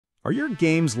Are your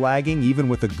games lagging even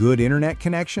with a good internet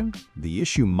connection? The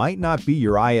issue might not be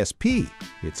your ISP.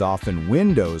 It's often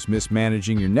Windows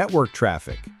mismanaging your network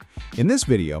traffic. In this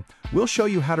video, we'll show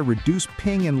you how to reduce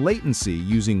ping and latency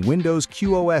using Windows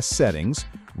QoS settings,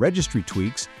 registry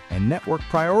tweaks, and network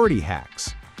priority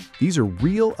hacks. These are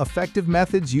real, effective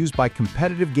methods used by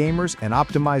competitive gamers and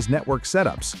optimized network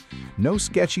setups. No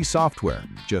sketchy software,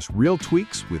 just real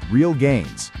tweaks with real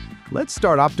gains. Let's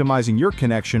start optimizing your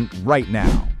connection right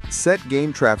now. Set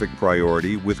game traffic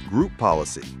priority with Group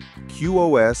Policy,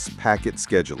 QoS Packet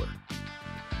Scheduler.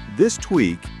 This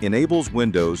tweak enables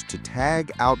Windows to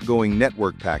tag outgoing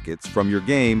network packets from your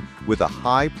game with a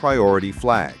high priority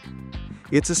flag.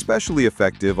 It's especially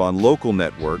effective on local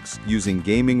networks using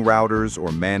gaming routers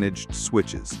or managed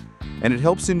switches, and it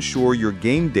helps ensure your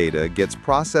game data gets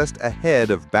processed ahead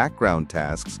of background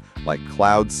tasks like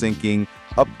cloud syncing,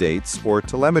 updates, or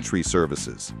telemetry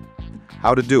services.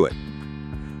 How to do it?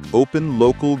 Open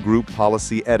Local Group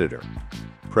Policy Editor.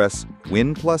 Press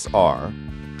Win+R,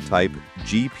 type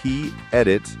gpedit.msc,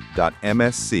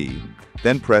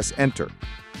 then press Enter.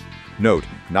 Note,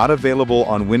 not available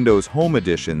on Windows Home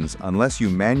editions unless you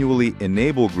manually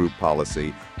enable Group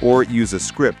Policy or use a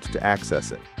script to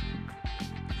access it.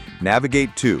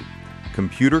 Navigate to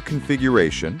Computer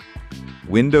Configuration,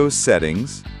 Windows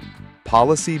Settings,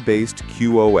 Policy-Based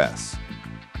QoS.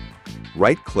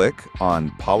 Right-click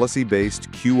on Policy-Based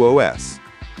QoS.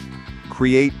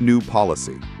 Create new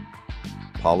policy.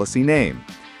 Policy name.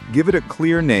 Give it a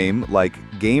clear name like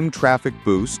Game Traffic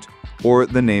Boost or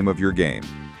the name of your game.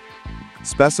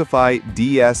 Specify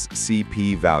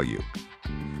DSCP value.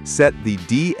 Set the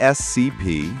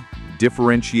DSCP,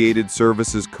 Differentiated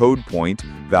Services Code Point,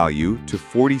 value to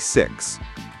 46.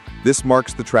 This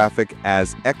marks the traffic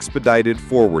as expedited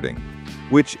forwarding,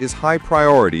 which is high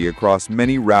priority across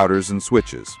many routers and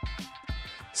switches.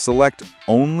 Select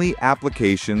only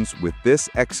applications with this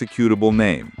executable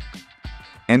name.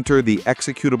 Enter the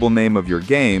executable name of your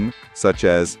game, such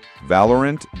as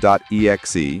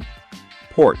valorant.exe,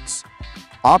 ports.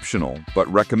 Optional, but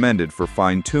recommended for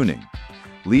fine-tuning.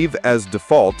 Leave as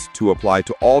default to apply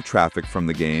to all traffic from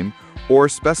the game, or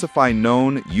specify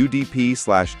known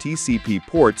UDP/TCP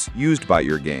ports used by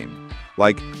your game,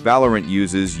 like Valorant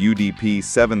uses UDP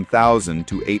 7000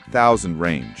 to 8000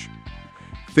 range.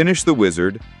 Finish the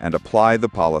wizard and apply the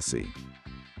policy.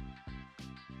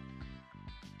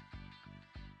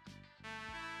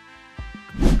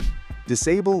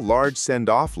 Disable large send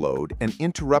offload and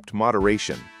interrupt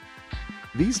moderation.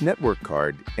 These network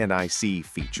card NIC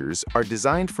features are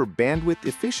designed for bandwidth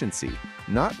efficiency,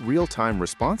 not real-time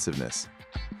responsiveness.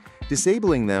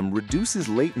 Disabling them reduces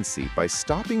latency by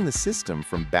stopping the system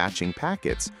from batching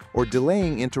packets or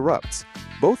delaying interrupts,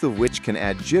 both of which can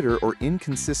add jitter or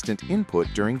inconsistent input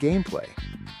during gameplay.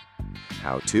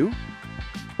 How to?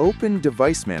 Open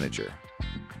Device Manager.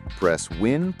 Press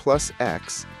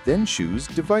Win+X, then choose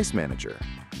Device Manager.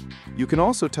 You can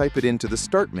also type it into the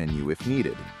Start menu if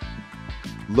needed.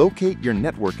 Locate your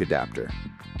network adapter.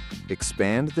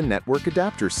 Expand the Network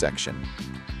Adapter section.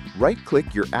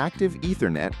 Right-click your active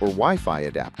Ethernet or Wi-Fi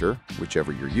adapter,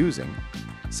 whichever you're using.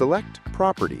 Select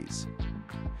Properties.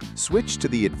 Switch to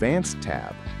the Advanced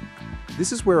tab.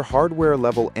 This is where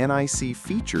hardware-level NIC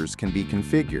features can be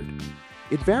configured.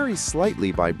 It varies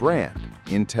slightly by brand,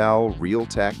 Intel,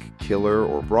 Realtek, Killer,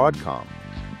 or Broadcom,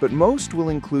 but most will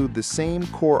include the same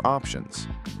core options.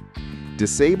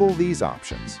 Disable these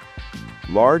options.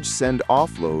 Large Send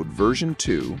Offload version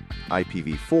 2,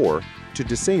 IPv4, to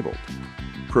disabled.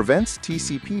 Prevents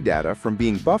TCP data from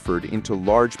being buffered into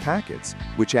large packets,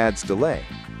 which adds delay.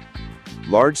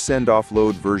 Large Send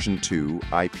Offload version 2,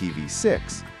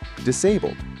 IPv6,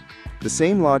 disabled. The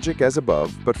same logic as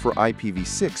above, but for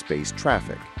IPv6-based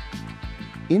traffic.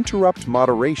 Interrupt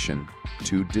moderation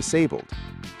to disabled.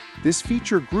 This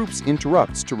feature groups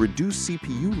interrupts to reduce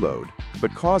CPU load,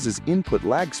 but causes input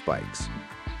lag spikes.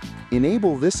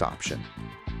 Enable this option.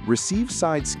 Receive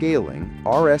Side Scaling,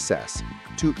 RSS,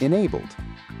 to enabled.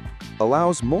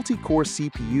 Allows multi-core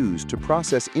CPUs to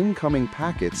process incoming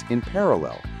packets in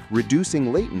parallel,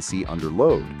 reducing latency under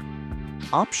load.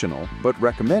 Optional, but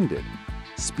recommended.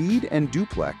 Speed and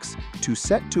duplex to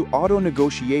set to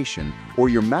auto-negotiation or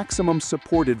your maximum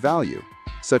supported value,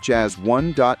 such as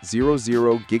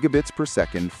 1.00 gigabits per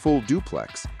second full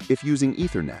duplex if using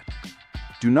Ethernet.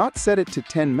 Do not set it to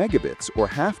 10 megabits or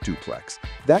half duplex.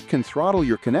 That can throttle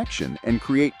your connection and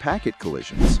create packet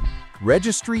collisions.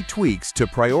 Registry tweaks to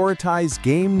prioritize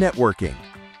game networking.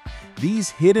 These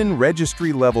hidden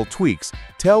registry-level tweaks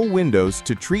tell Windows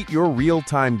to treat your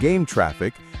real-time game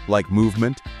traffic like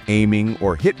movement, aiming,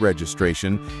 or hit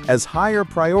registration, as higher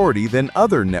priority than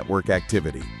other network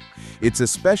activity. It's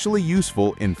especially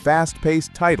useful in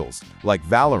fast-paced titles like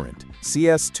Valorant,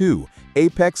 CS2,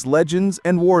 Apex Legends,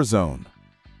 and Warzone.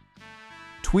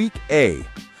 Tweak A.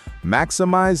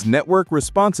 Maximize network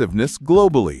responsiveness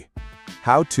globally.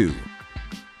 How to.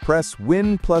 Press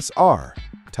Win plus R,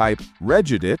 type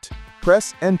regedit,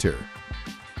 press Enter.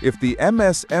 If the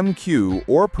MSMQ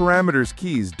or parameters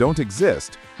keys don't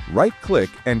exist, right-click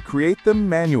and create them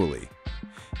manually.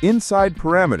 Inside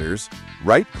parameters,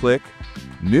 right-click,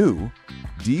 New,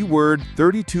 DWord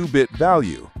 32-bit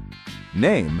value.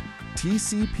 Name,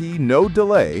 TCP no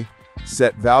delay,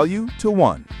 set value to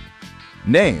 1.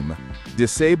 Name,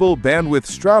 disable bandwidth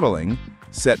straddling,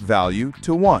 set value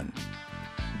to 1.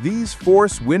 These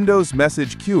force Windows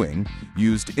message queuing,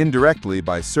 used indirectly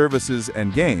by services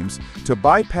and games, to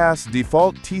bypass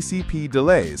default TCP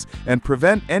delays and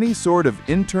prevent any sort of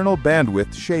internal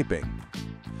bandwidth shaping.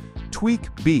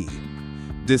 Tweak B.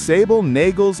 Disable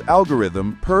Nagel's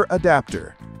algorithm per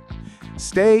adapter.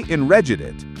 Stay in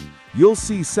regedit. You'll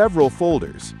see several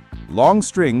folders, long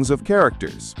strings of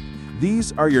characters.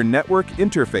 These are your network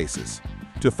interfaces.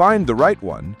 To find the right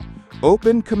one,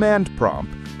 open Command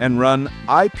Prompt and run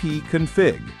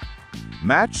ipconfig.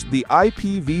 Match the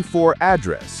IPv4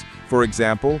 address, for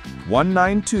example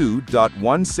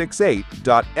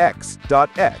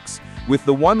 192.168.x.x, with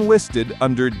the one listed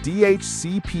under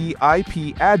DHCP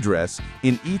IP address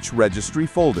in each registry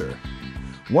folder.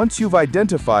 Once you've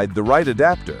identified the right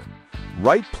adapter,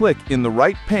 right-click in the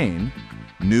right pane,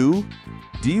 New,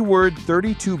 DWord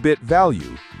 32-bit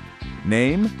value,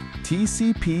 name,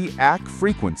 TCP ACK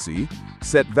frequency,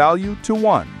 set value to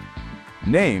 1.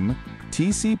 Name,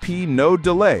 TCP no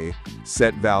delay,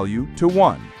 set value to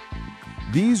 1.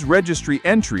 These registry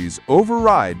entries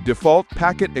override default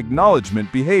packet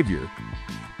acknowledgement behavior.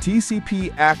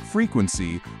 TCP ACK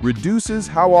frequency reduces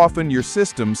how often your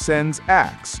system sends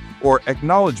ACKs, or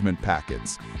acknowledgement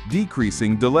packets,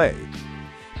 decreasing delay.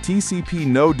 TCP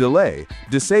no delay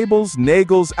disables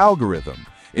Nagel's algorithm,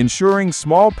 ensuring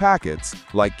small packets,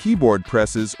 like keyboard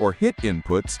presses or hit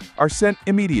inputs, are sent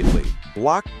immediately.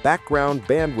 Block background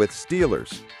bandwidth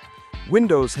stealers.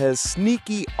 Windows has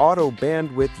sneaky auto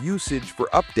bandwidth usage for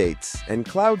updates and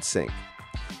cloud sync.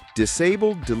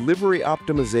 Disable delivery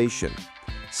optimization.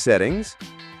 Settings,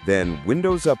 then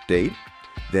Windows Update,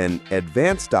 then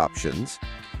Advanced Options,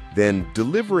 then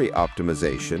Delivery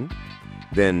Optimization,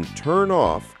 then turn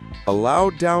off Allow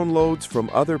downloads from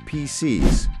other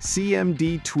PCs.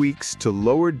 CMD tweaks to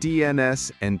lower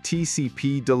DNS and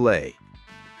TCP delay.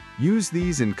 Use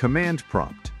these in Command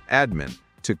Prompt, Admin,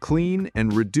 to clean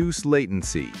and reduce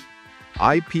latency.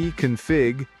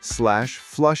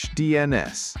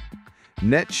 ipconfig/flushdns.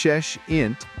 Netshesh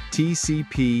int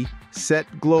TCP set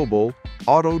global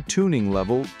auto tuning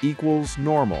level equals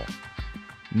normal.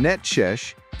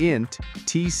 Netshesh int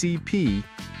TCP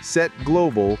set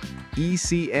global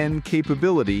ECN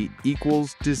capability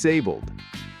equals disabled.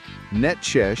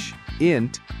 Netshesh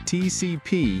int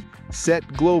TCP set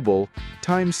global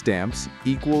timestamps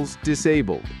equals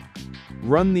disabled.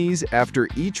 Run these after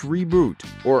each reboot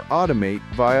or automate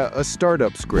via a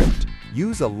startup script.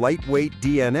 Use a lightweight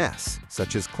DNS,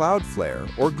 such as Cloudflare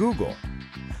or Google.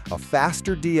 A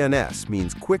faster DNS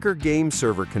means quicker game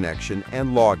server connection and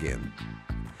login.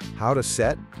 How to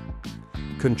set?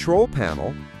 Control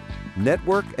Panel,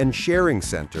 Network and Sharing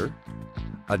Center,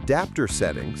 Adapter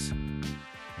Settings,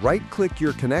 right-click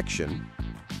your connection,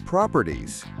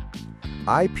 Properties,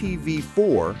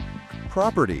 IPv4,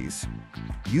 Properties.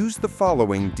 Use the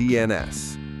following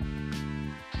DNS.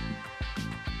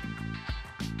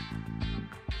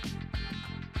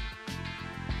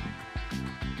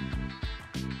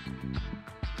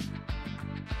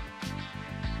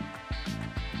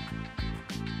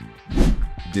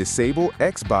 Disable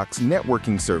Xbox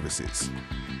networking services.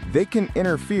 They can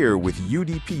interfere with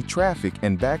UDP traffic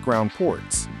and background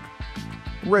ports.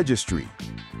 Registry.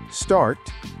 Start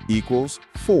equals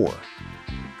 4.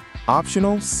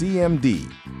 Optional CMD.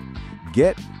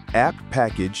 Get app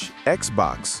package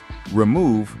Xbox.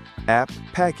 Remove app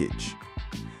package.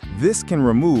 This can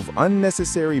remove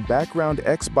unnecessary background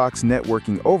Xbox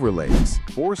networking overlays.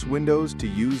 Force Windows to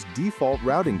use default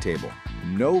routing table.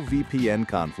 No VPN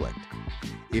conflict.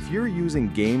 If you're using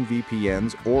game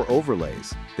VPNs or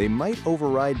overlays, they might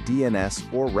override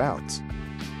DNS or routes.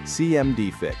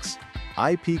 CMD fix.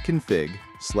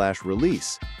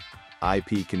 ipconfig/release.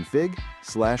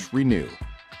 ipconfig/renew.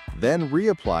 Then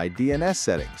reapply DNS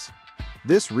settings.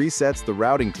 This resets the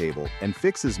routing table and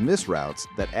fixes misroutes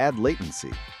that add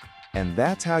latency. And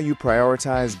that's how you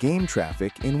prioritize game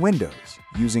traffic in Windows,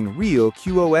 using real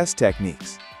QoS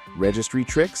techniques, registry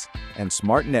tricks, and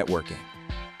smart networking.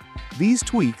 These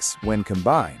tweaks, when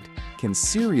combined, can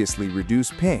seriously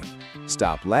reduce ping,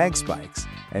 stop lag spikes,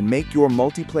 and make your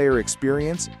multiplayer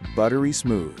experience buttery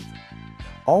smooth.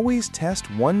 Always test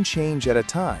one change at a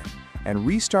time and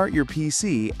restart your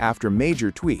PC after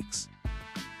major tweaks.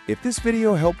 If this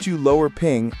video helped you lower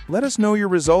ping, let us know your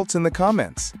results in the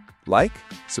comments. Like,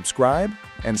 subscribe,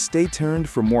 and stay tuned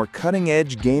for more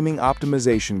cutting-edge gaming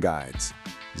optimization guides.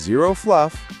 Zero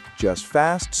fluff, just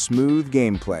fast, smooth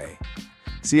gameplay.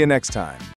 See you next time.